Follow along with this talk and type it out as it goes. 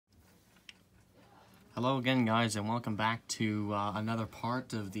Hello again, guys, and welcome back to another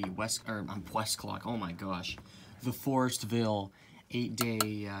part of the Westclox. Oh my gosh, the Forestville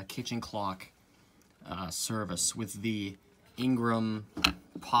 8-day kitchen clock service with the Ingram,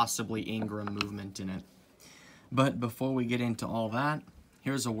 possibly Ingram movement in it. But before we get into all that,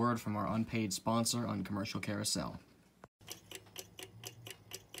 here's a word from our unpaid sponsor on Commercial Carousel.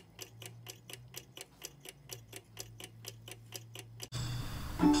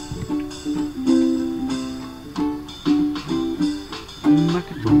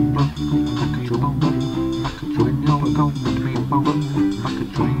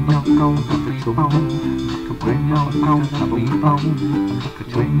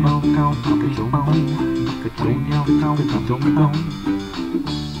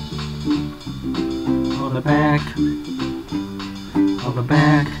 On the back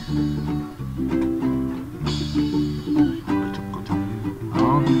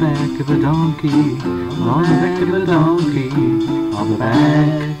of a donkey, on the back of a donkey, on the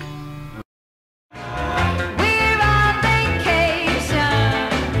back. We're on vacation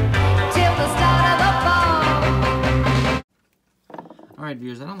till the start of the fall. Alright,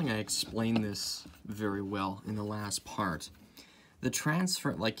 viewers, I don't think I explained this very well in the last part. The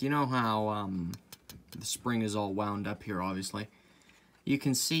transfer, like, you know how the spring is all wound up here, obviously. You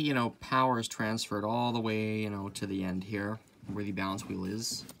can see, you know, power is transferred all the way, you know, to the end here, where the balance wheel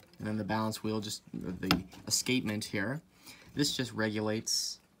is. And then the balance wheel, just the escapement here. This just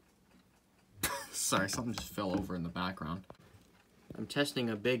regulates... Sorry, something just fell over in the background. I'm testing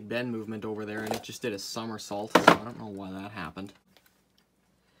a big bend movement over there, and it just did a somersault, so I don't know why that happened.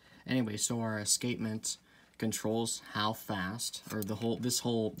 Anyway, so our escapement controls how fast, or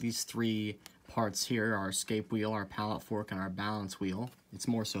these three parts here, our escape wheel, our pallet fork, and our balance wheel. It's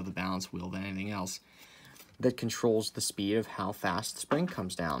more so the balance wheel than anything else that controls the speed of how fast the spring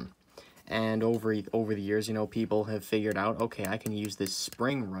comes down. And over the years, you know, people have figured out, okay, I can use this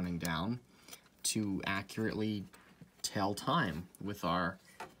spring running down to accurately tell time with our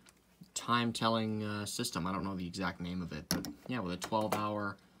time-telling system. I don't know the exact name of it, but yeah, with a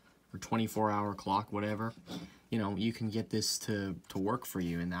 12-hour or 24-hour clock, whatever, you know, you can get this to work for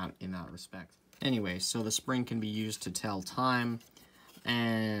you in that respect. Anyway, so the spring can be used to tell time,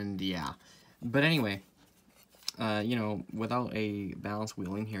 and yeah. But anyway, you know, without a balance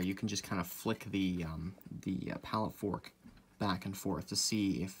wheel in here, you can just kind of flick the pallet fork back and forth to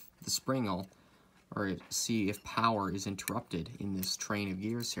see if the spring will, or see if power is interrupted in this train of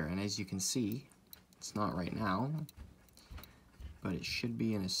gears here. And as you can see, it's not right now, but it should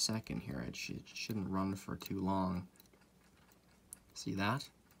be in a second here. It shouldn't run for too long. See that?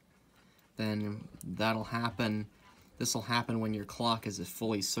 Then that'll happen. This will happen when your clock is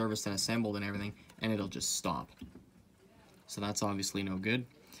fully serviced and assembled and everything, and it'll just stop. So that's obviously no good.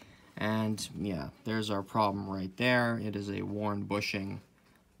 And yeah, there's our problem right there. It is a worn bushing,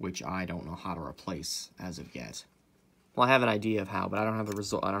 which I don't know how to replace as of yet. Well, I have an idea of how, but I don't have the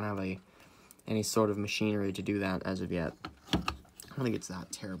result. I don't have any sort of machinery to do that as of yet. I don't think it's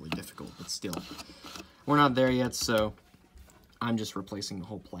that terribly difficult, but still, we're not there yet. So I'm just replacing the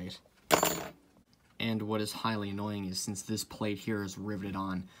whole plate. And what is highly annoying is, since this plate here is riveted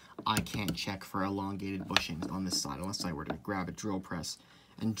on, I can't check for elongated bushings on this side unless I were to grab a drill press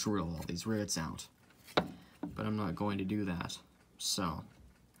and drill all these rivets out. But I'm not going to do that. So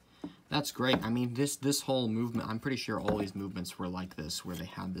that's great. I mean, this whole movement, I'm pretty sure all these movements were like this, where they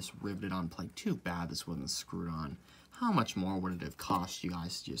had this riveted on plate. Too bad this wasn't screwed on. How much more would it have cost you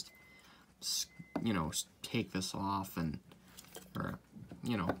guys to just, you know, take this off and, or,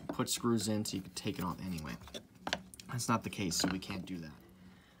 you know, put screws in so you could take it off anyway. That's not the case, so we can't do that.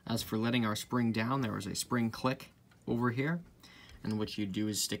 As for letting our spring down, there is a spring click over here, and what you do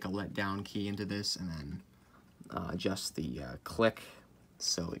is stick a let down key into this and then adjust the click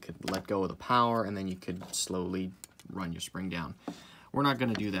so it could let go of the power, and then you could slowly run your spring down. We're not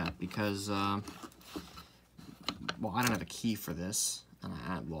going to do that because, well, I don't have a key for this. And I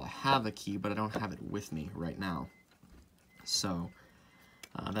have a key, but I don't have it with me right now. So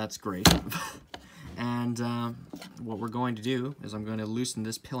that's great. And what we're going to do is I'm going to loosen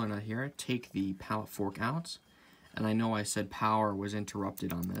this pillar nut here, take the pallet fork out, and I know I said power was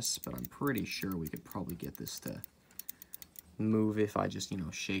interrupted on this, but I'm pretty sure we could probably get this to move if I just, you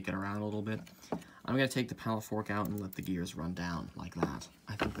know, shake it around a little bit. I'm going to take the pallet fork out and let the gears run down like that.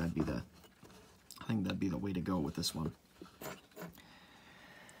 I think that'd be the way to go with this one.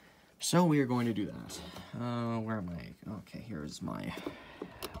 So we are going to do that. Where am I? Okay, here's my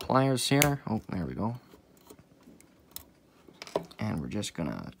pliers here. Oh, there we go. And we're just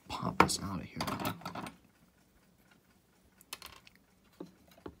gonna pop this out of here.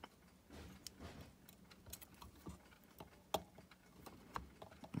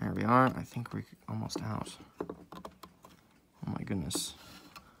 we are. I think we're almost out. Oh my goodness.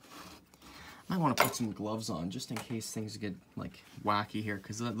 I might want to put some gloves on just in case things get like wacky here,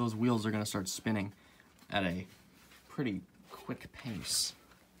 because those wheels are going to start spinning at a pretty quick pace.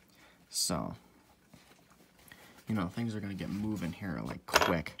 So, you know, things are going to get moving here like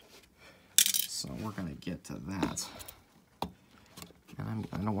quick. So we're going to get to that. And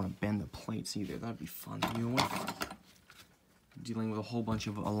I don't want to bend the plates either. That'd be fun to deal with. Dealing with a whole bunch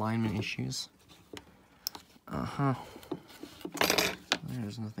of alignment issues.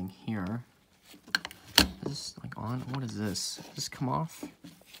 There's nothing here. Is this like on? What is this? Does this come off?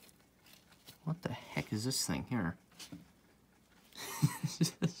 What the heck is this thing here?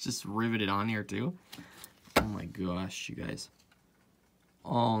 It's just riveted on here too. Oh my gosh, you guys.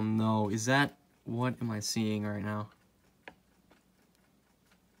 Oh no, is that, what am I seeing right now?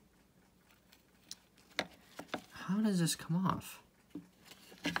 How does this come off?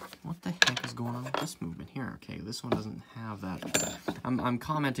 What the heck is going on with this movement here? Okay, this one doesn't have that. I'm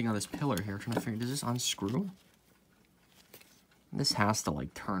commenting on this pillar here, trying to figure, does this unscrew? This has to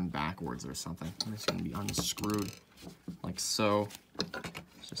like turn backwards or something. It's gonna be unscrewed like so.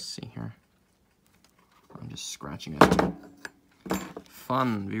 Let's just see here. I'm just scratching it.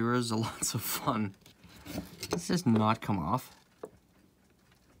 Fun, viewers, lots of fun. This does not come off.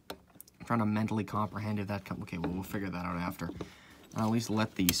 I'm trying to mentally comprehend if that comes. Okay, well, we'll figure that out after. I'll at least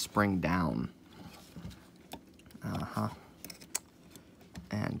let the spring down.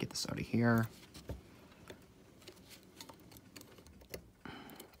 And get this out of here.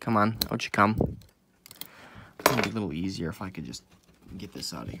 Come on, out you come. It'd be a little easier if I could just get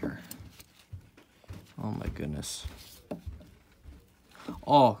this out of here. Oh my goodness.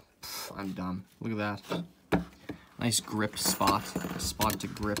 Oh, I'm dumb. Look at that. Nice grip spot. A spot to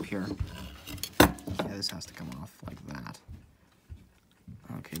grip here. Yeah, this has to come off like that.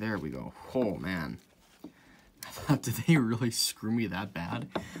 Okay, there we go. Oh man. I thought, did they really screw me that bad?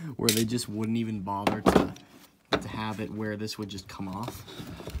 Where they just wouldn't even bother to have it where this would just come off?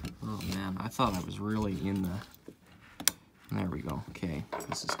 Oh man, I thought I was really in the... There we go. Okay,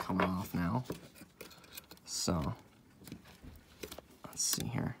 this is coming off now. So, let's see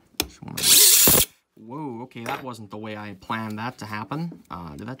here. Whoa, okay, that wasn't the way I planned that to happen.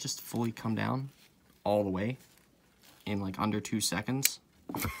 Did that just fully come down all the way in like under 2 seconds?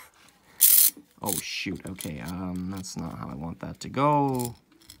 Oh shoot, okay, that's not how I want that to go.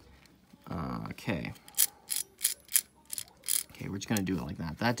 Okay. Okay, we're just gonna do it like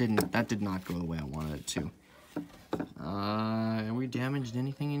that. That did not go the way I wanted it to. Have we damaged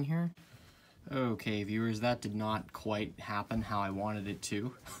anything in here? Okay, viewers, that did not quite happen how I wanted it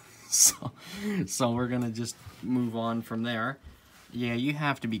to. So we're gonna just move on from there. Yeah, you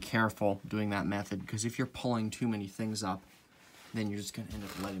have to be careful doing that method, because if you're pulling too many things up, then you're just gonna end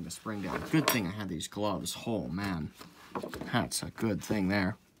up letting the spring down. Good thing I had these gloves. Oh man, that's a good thing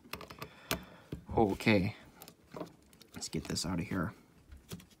there. Okay, let's get this out of here.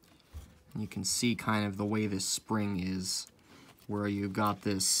 And you can see kind of the way this spring is, where you've got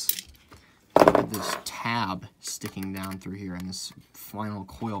this tab sticking down through here, and this final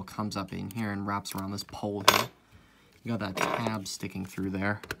coil comes up in here and wraps around this pole here. You got that tab sticking through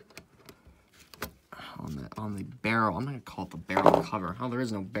there on the barrel. I'm not gonna call it the barrel cover. Oh, there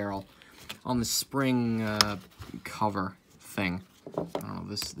is no barrel. On the spring cover thing. I don't know,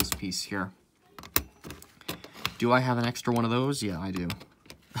 this piece here. Do I have an extra one of those? Yeah, I do.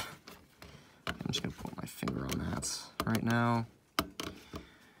 I'm just gonna put my finger on that right now.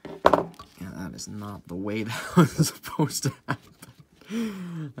 Yeah, that is not the way that was supposed to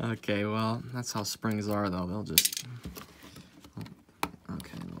happen. Okay, well, that's how springs are, though. They'll just...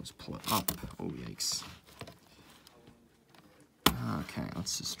 Okay, let's pull it up. Oh, yikes. Okay,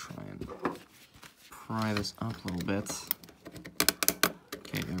 let's just try and pry this up a little bit.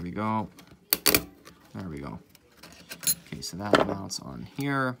 Okay, there we go. There we go. Okay, so that mounts on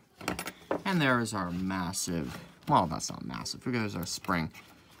here. And there is our massive... Well, that's not massive. There's our spring.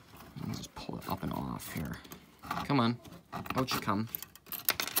 Let me just pull it up and off here. Come on. Out you come.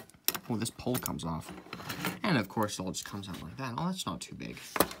 Oh, this pole comes off. And of course, it all just comes out like that. Oh, that's not too big.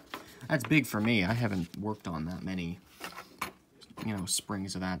 That's big for me. I haven't worked on that many, you know,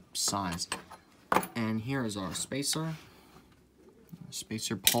 springs of that size. And here is our spacer.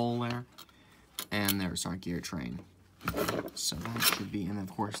 Spacer pole there. And there's our gear train. So that should be, and of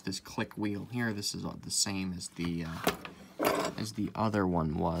course this click wheel here, this is the same as the other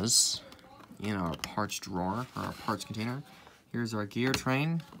one was in our parts drawer, or our parts container. Here's our gear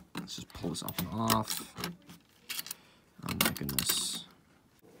train. Let's just pull this up and off. Oh my goodness.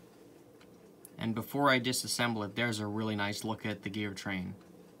 And before I disassemble it, there's a really nice look at the gear train.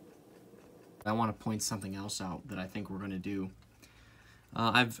 I want to point something else out that I think we're going to do.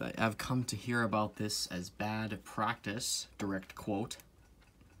 I've come to hear about this as bad practice, direct quote.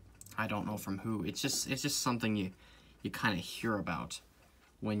 I don't know from who. It's just something you kind of hear about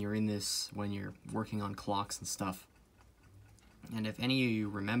when you're in this, when you're working on clocks and stuff. And if any of you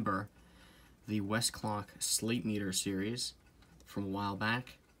remember the Westclox sleep meter series from a while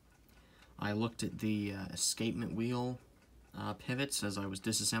back, I looked at the escapement wheel pivots as I was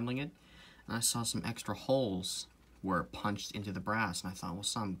disassembling it, and I saw some extra holes were punched into the brass, and I thought, well,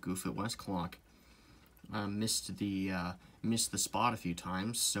 some goof at Westclox missed the spot a few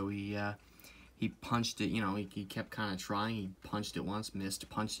times, so he punched it. You know, he kept kind of trying. He punched it once, missed,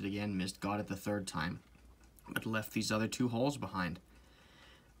 punched it again, missed, got it the third time, but left these other 2 holes behind.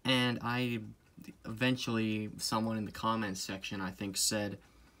 And eventually, someone in the comments section, I think, said,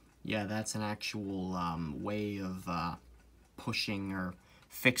 yeah, that's an actual way of pushing or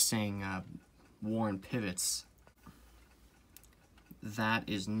fixing worn pivots. That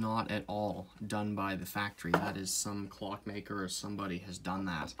is not at all done by the factory. That is some clockmaker or somebody has done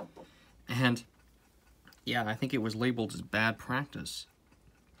that. And yeah, I think it was labeled as bad practice.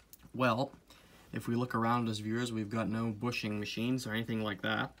 Well, if we look around as viewers, we've got no bushing machines or anything like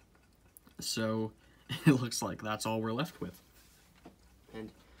that. So it looks like that's all we're left with.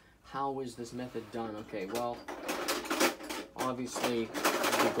 And how is this method done? Okay, well, obviously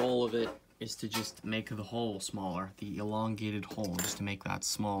the goal of it is to just make the hole smaller, the elongated hole, just to make that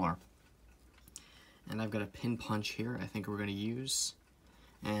smaller. And I've got a pin punch here I think we're going to use.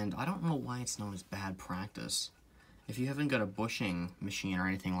 And I don't know why it's known as bad practice. If you haven't got a bushing machine or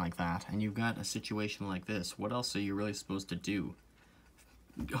anything like that, and you've got a situation like this, what else are you really supposed to do?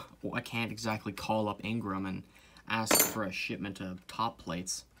 Well, I can't exactly call up Ingram and ask for a shipment of top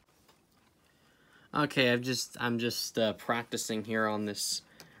plates. Okay, I'm just practicing here on this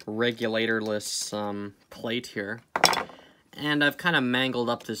regulatorless plate here, and I've kind of mangled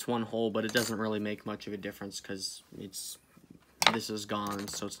up this one hole, but it doesn't really make much of a difference because this is gone,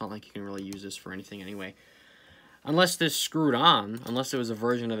 so it's not like you can really use this for anything anyway. Unless this screwed on, unless there was a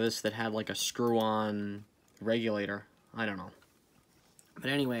version of this that had like a screw-on regulator. I don't know. But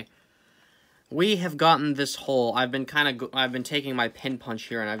anyway, we have gotten this hole. I've been taking my pin punch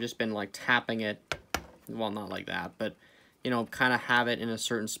here and I've just been like tapping it. Well, not like that, but you know, kind of have it in a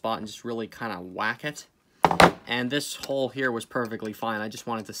certain spot and just really kind of whack it. And this hole here was perfectly fine. I just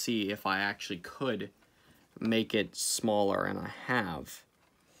wanted to see if I actually could make it smaller, and I have.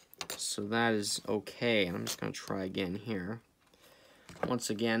 So that is okay. And I'm just going to try again here.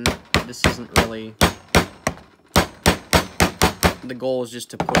 Once again, this isn't really... The goal is just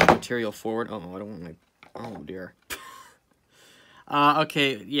to push material forward. Oh, I don't want my... Oh, dear.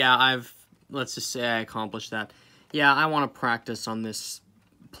 Okay, yeah, let's just say I accomplished that. Yeah, I want to practice on this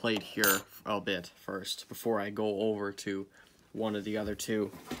plate here a bit first before I go over to one of the other 2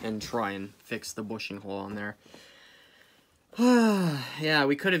 and try and fix the bushing hole on there. Yeah,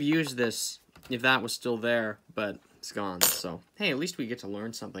 we could have used this if that was still there, but it's gone. So, hey, at least we get to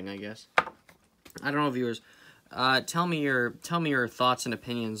learn something, I guess. I don't know, viewers. Tell me your thoughts and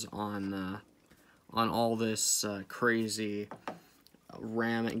opinions on all this crazy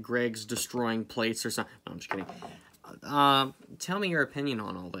Greg's destroying plates or something. No, I'm just kidding. Tell me your opinion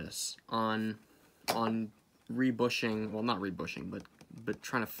on all this, on rebushing, well, not rebushing, but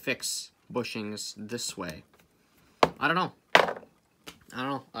trying to fix bushings this way. I don't know.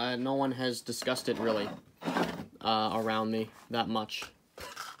 No one has discussed it really around me that much.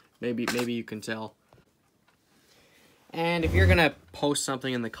 Maybe you can tell. And if you're gonna post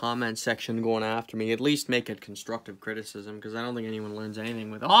something in the comment section going after me, at least make it constructive criticism, because I don't think anyone learns anything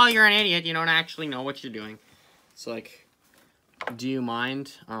with, oh, you're an idiot, you don't actually know what you're doing. It's like, do you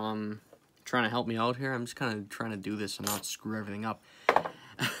mind trying to help me out here? I'm just kind of trying to do this and not screw everything up.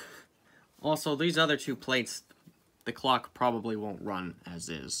 Also, these other 2 plates, the clock probably won't run as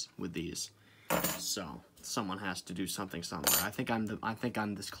is with these. So someone has to do something somewhere. I think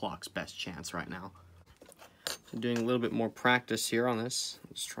I'm this clock's best chance right now. So doing a little bit more practice here on this.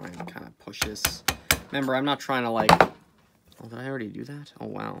 Just trying to kind of push this. Remember, I'm not trying to like... Oh, did I already do that? Oh,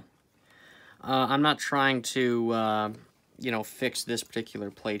 wow. I'm not trying to, you know, fix this particular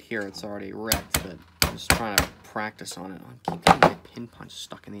plate here. It's already wrecked, but I'm just trying to practice on it. I keep getting my pin punch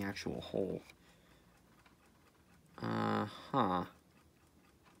stuck in the actual hole. Okay,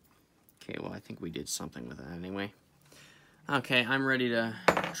 well, I think we did something with that anyway. Okay, I'm ready to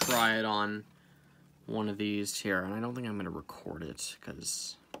try it on one of these here, and I don't think I'm going to record it,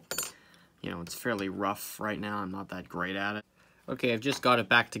 because, you know, it's fairly rough right now. I'm not that great at it. Okay, I've just got it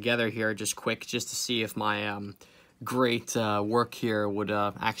back together here, just quick, just to see if my great work here would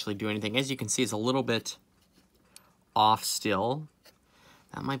actually do anything. As you can see, it's a little bit off still.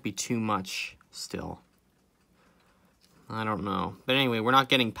 That might be too much still. I don't know. But anyway, we're not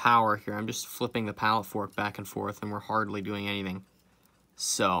getting power here. I'm just flipping the pallet fork back and forth, and we're hardly doing anything.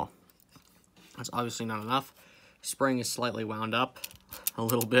 So, that's obviously not enough. Spring is slightly wound up a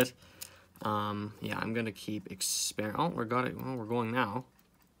little bit. Yeah, I'm going to keep oh, we're going now.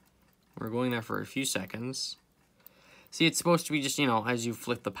 We're going there for a few seconds. See, it's supposed to be just, you know, as you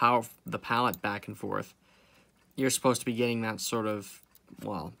flip the pallet back and forth, you're supposed to be getting that sort of,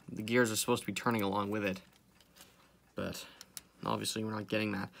 well, the gears are supposed to be turning along with it. But obviously we're not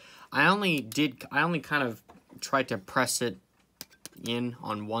getting that. I only kind of tried to press it in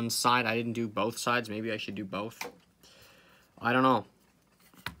on one side. I didn't do both sides. Maybe I should do both. I don't know.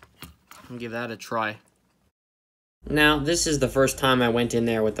 I'll give that a try. Now, this is the first time I went in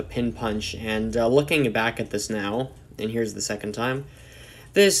there with the pin punch, and looking back at this now, and here's the second time,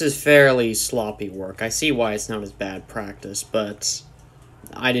 this is fairly sloppy work. I see why it's not as bad practice, but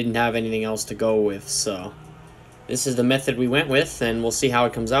I didn't have anything else to go with, so this is the method we went with, and we'll see how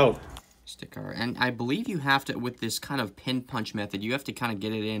it comes out. And I believe you have to, with this kind of pin punch method, you have to kind of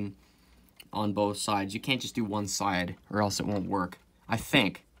get it in on both sides. You can't just do one side, or else it won't work. I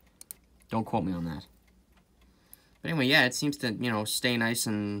think. Don't quote me on that. But anyway, yeah, it seems to, you know, stay nice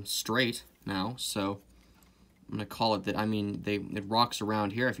and straight now, so I'm going to call it that. I mean, it rocks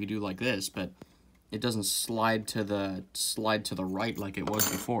around here if you do like this, but it doesn't slide to the right like it was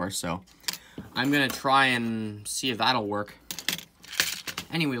before, so I'm going to try and see if that'll work.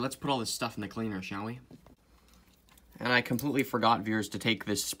 Anyway, let's put all this stuff in the cleaner, shall we? And I completely forgot, viewers, to take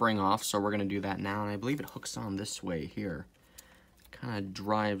this spring off, so we're going to do that now, and I believe it hooks on this way here. Kind of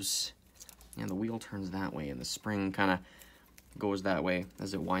drives, and the wheel turns that way, and the spring kind of goes that way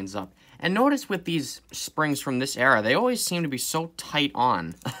as it winds up. And notice with these springs from this era, they always seem to be so tight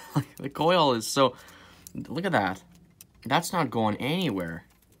on. The coil is so, look at that. That's not going anywhere.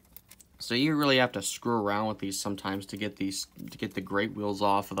 So you really have to screw around with these sometimes to get the great wheels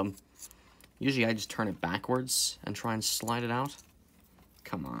off of them. Usually I just turn it backwards and try and slide it out.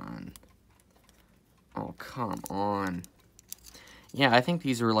 Come on. Oh, come on. Yeah, I think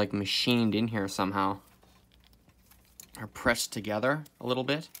these are like machined in here somehow. Or pressed together a little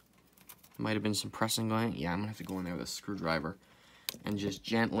bit. Might have been some pressing going. Yeah, I'm gonna have to go in there with a screwdriver and just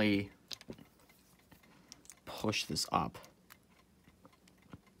gently push this up.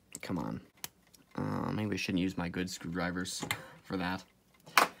 Come on. Maybe I shouldn't use my good screwdrivers for that.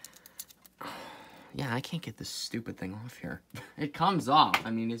 Yeah, I can't get this stupid thing off here. It comes off.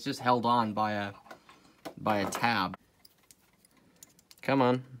 I mean, it's just held on by a tab. Come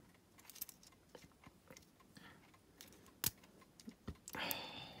on.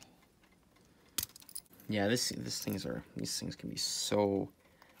 Yeah, these things can be so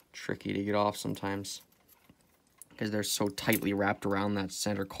tricky to get off sometimes, because they're so tightly wrapped around that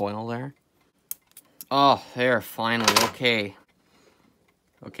center coil there. Oh, there, finally, okay.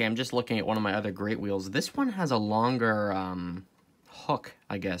 Okay, I'm just looking at one of my other great wheels. This one has a longer hook,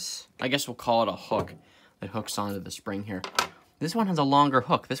 I guess. I guess we'll call it a hook that hooks onto the spring here. This one has a longer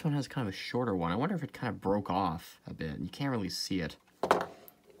hook. This one has kind of a shorter one. I wonder if it kind of broke off a bit. You can't really see it,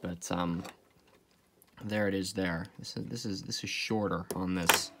 but there it is. There. This is shorter on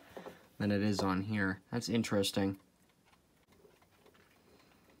this than it is on here. That's interesting.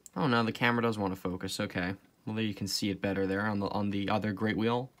 Oh, now the camera does want to focus. Okay. Well, there you can see it better there on the other great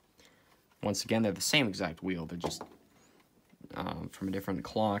wheel. Once again, they're the same exact wheel. They're just from a different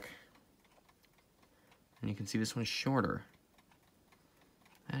clock. And you can see this one's shorter.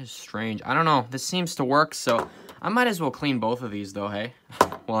 That is strange. I don't know. This seems to work, so I might as well clean both of these, though, hey?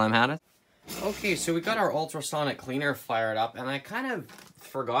 While I'm at it. Okay, so we got our ultrasonic cleaner fired up, and I kind of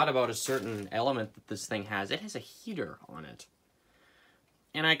forgot about a certain element that this thing has. It has a heater on it.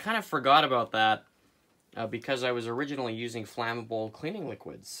 And I kind of forgot about that because I was originally using flammable cleaning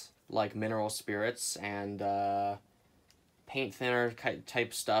liquids, like mineral spirits and paint thinner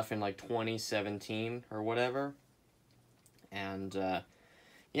type stuff in like 2017 or whatever. And,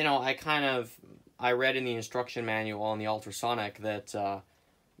 you know, I read in the instruction manual on the ultrasonic that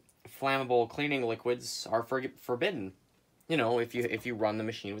flammable cleaning liquids are forbidden, you know, if you run the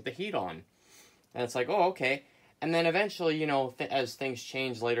machine with the heat on. And it's like, oh, okay. And then eventually, you know, as things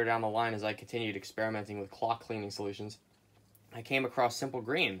changed later down the line, as I continued experimenting with clock cleaning solutions, I came across Simple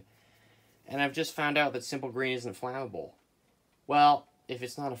Green. And I've just found out that Simple Green isn't flammable. Well, if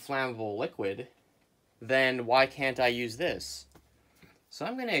it's not a flammable liquid, then why can't I use this? So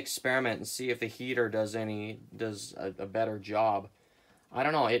I'm going to experiment and see if the heater does a better job. I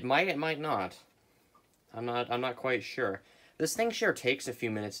don't know. It might not. I'm not quite sure. This thing sure takes a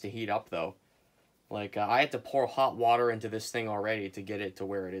few minutes to heat up, though. Like, I had to pour hot water into this thing already to get it to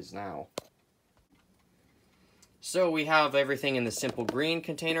where it is now. So we have everything in the simple green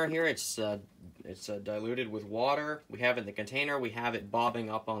container here. It's diluted with water. We have it in the container. We have it bobbing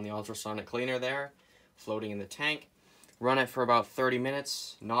up on the ultrasonic cleaner there, floating in the tank. Run it for about 30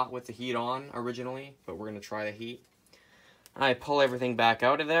 minutes, not with the heat on originally, but we're going to try the heat. I pull everything back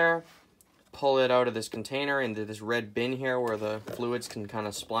out of there, pull it out of this container into this red bin here where the fluids can kind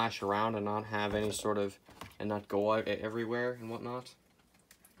of splash around and not have any sort of, and not go out everywhere and whatnot.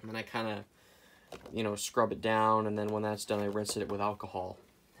 And then I kind of, you know, scrub it down, and then when that's done I rinse it with alcohol.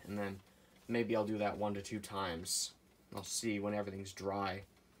 And then maybe I'll do that 1 to 2 times. I'll see when everything's dry.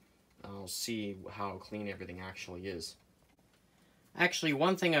 I'll see how clean everything actually is. Actually,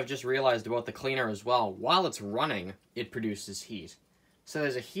 one thing I've just realized about the cleaner as well, while it's running, it produces heat. So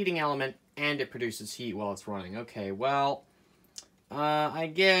there's a heating element, and it produces heat while it's running. Okay, well, I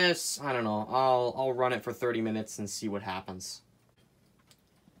guess, I don't know, I'll run it for 30 minutes and see what happens.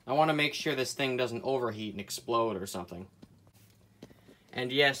 I want to make sure this thing doesn't overheat and explode or something.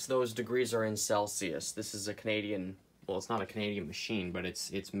 And yes, those degrees are in Celsius. This is a Canadian, well, it's not a Canadian machine, but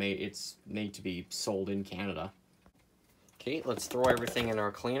it's made to be sold in Canada. Okay, let's throw everything in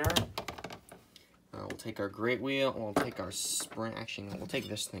our cleaner. We'll take our grate wheel, we'll take our spring, actually, we'll take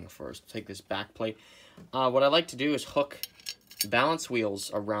this thing first. We'll take this back plate. What I like to do is hook balance wheels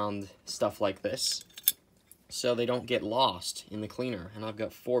around stuff like this so they don't get lost in the cleaner. And I've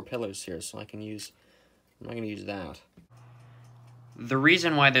got 4 pillars here, so I'm not going to use that. The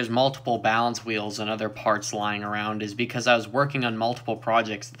reason why there's multiple balance wheels and other parts lying around is because I was working on multiple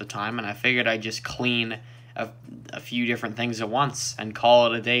projects at the time, and I figured I'd just clean a few different things at once and call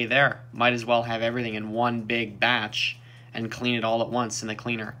it a day there. Might as well have everything in one big batch and clean it all at once in the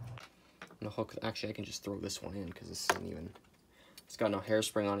cleaner. I'm gonna hook, actually I can just throw this one in because this isn't even, it's got no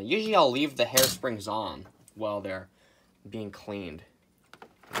hairspring on it. Usually I'll leave the hairsprings on while they're being cleaned.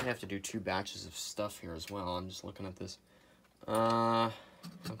 I have to do 2 batches of stuff here as well. I'm just looking at this. How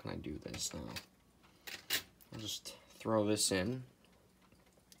can I do this now? I'll just throw this in.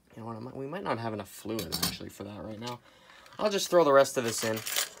 You know what, we might not have enough fluid, actually, for that right now. I'll just throw the rest of this in.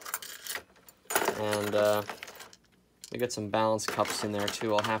 And, we got some balance cups in there,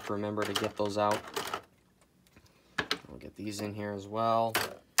 too. I'll have to remember to get those out. I'll get these in here as well.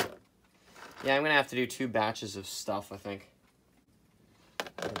 Yeah, I'm going to have to do 2 batches of stuff, I think.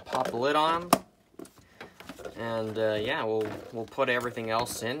 Pop the lid on. And, yeah, we'll put everything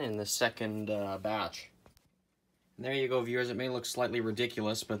else in the second batch. There you go, viewers. It may look slightly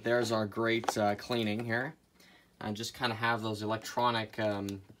ridiculous, but there's our great cleaning here. I just kind of have those electronic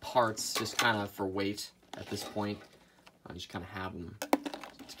parts just kind of for weight at this point. I just kind of have them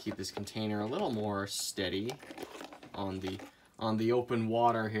to keep this container a little more steady on the open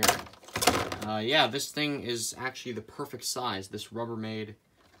water here. Yeah, this thing is actually the perfect size. This Rubbermaid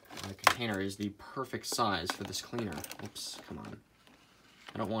container is the perfect size for this cleaner. Oops, come on.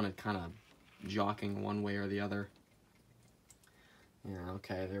 I don't want it kind of jockeying one way or the other. Yeah,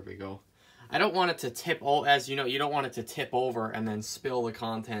 okay, there we go. I don't want it to tip, as you know, you don't want it to tip over and then spill the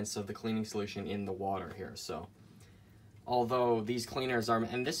contents of the cleaning solution in the water here, so. Although these cleaners are,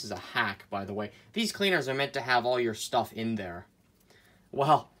 and this is a hack, by the way, these cleaners are meant to have all your stuff in there.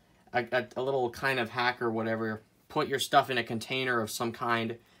 Well, a little kind of hack or whatever, put your stuff in a container of some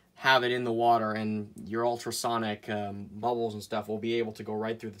kind, have it in the water, and your ultrasonic bubbles and stuff will be able to go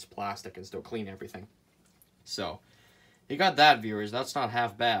right through this plastic and still clean everything. So, you got that, viewers. That's not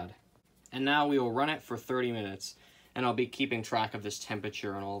half bad. And now we will run it for 30 minutes. And I'll be keeping track of this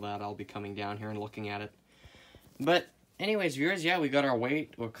temperature and all that. I'll be coming down here and looking at it. But anyways, viewers, yeah, we got our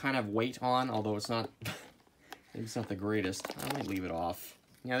weight, or kind of weight on, although it's not, it's not the greatest. I might leave it off.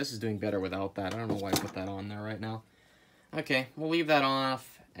 Yeah, this is doing better without that. I don't know why I put that on there right now. Okay, we'll leave that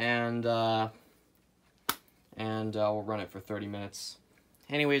off, and we'll run it for 30 minutes.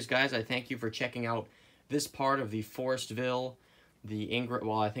 Anyways, guys, I thank you for checking out this part of the Forestville, the Ingram,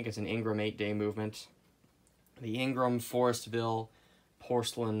 well, I think it's an Ingram 8-day movement. The Ingram Forestville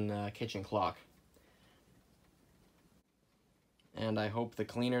porcelain kitchen clock. And I hope the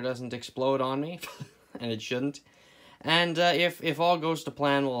cleaner doesn't explode on me, and it shouldn't. And if all goes to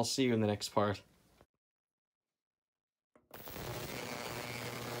plan, well, I'll see you in the next part.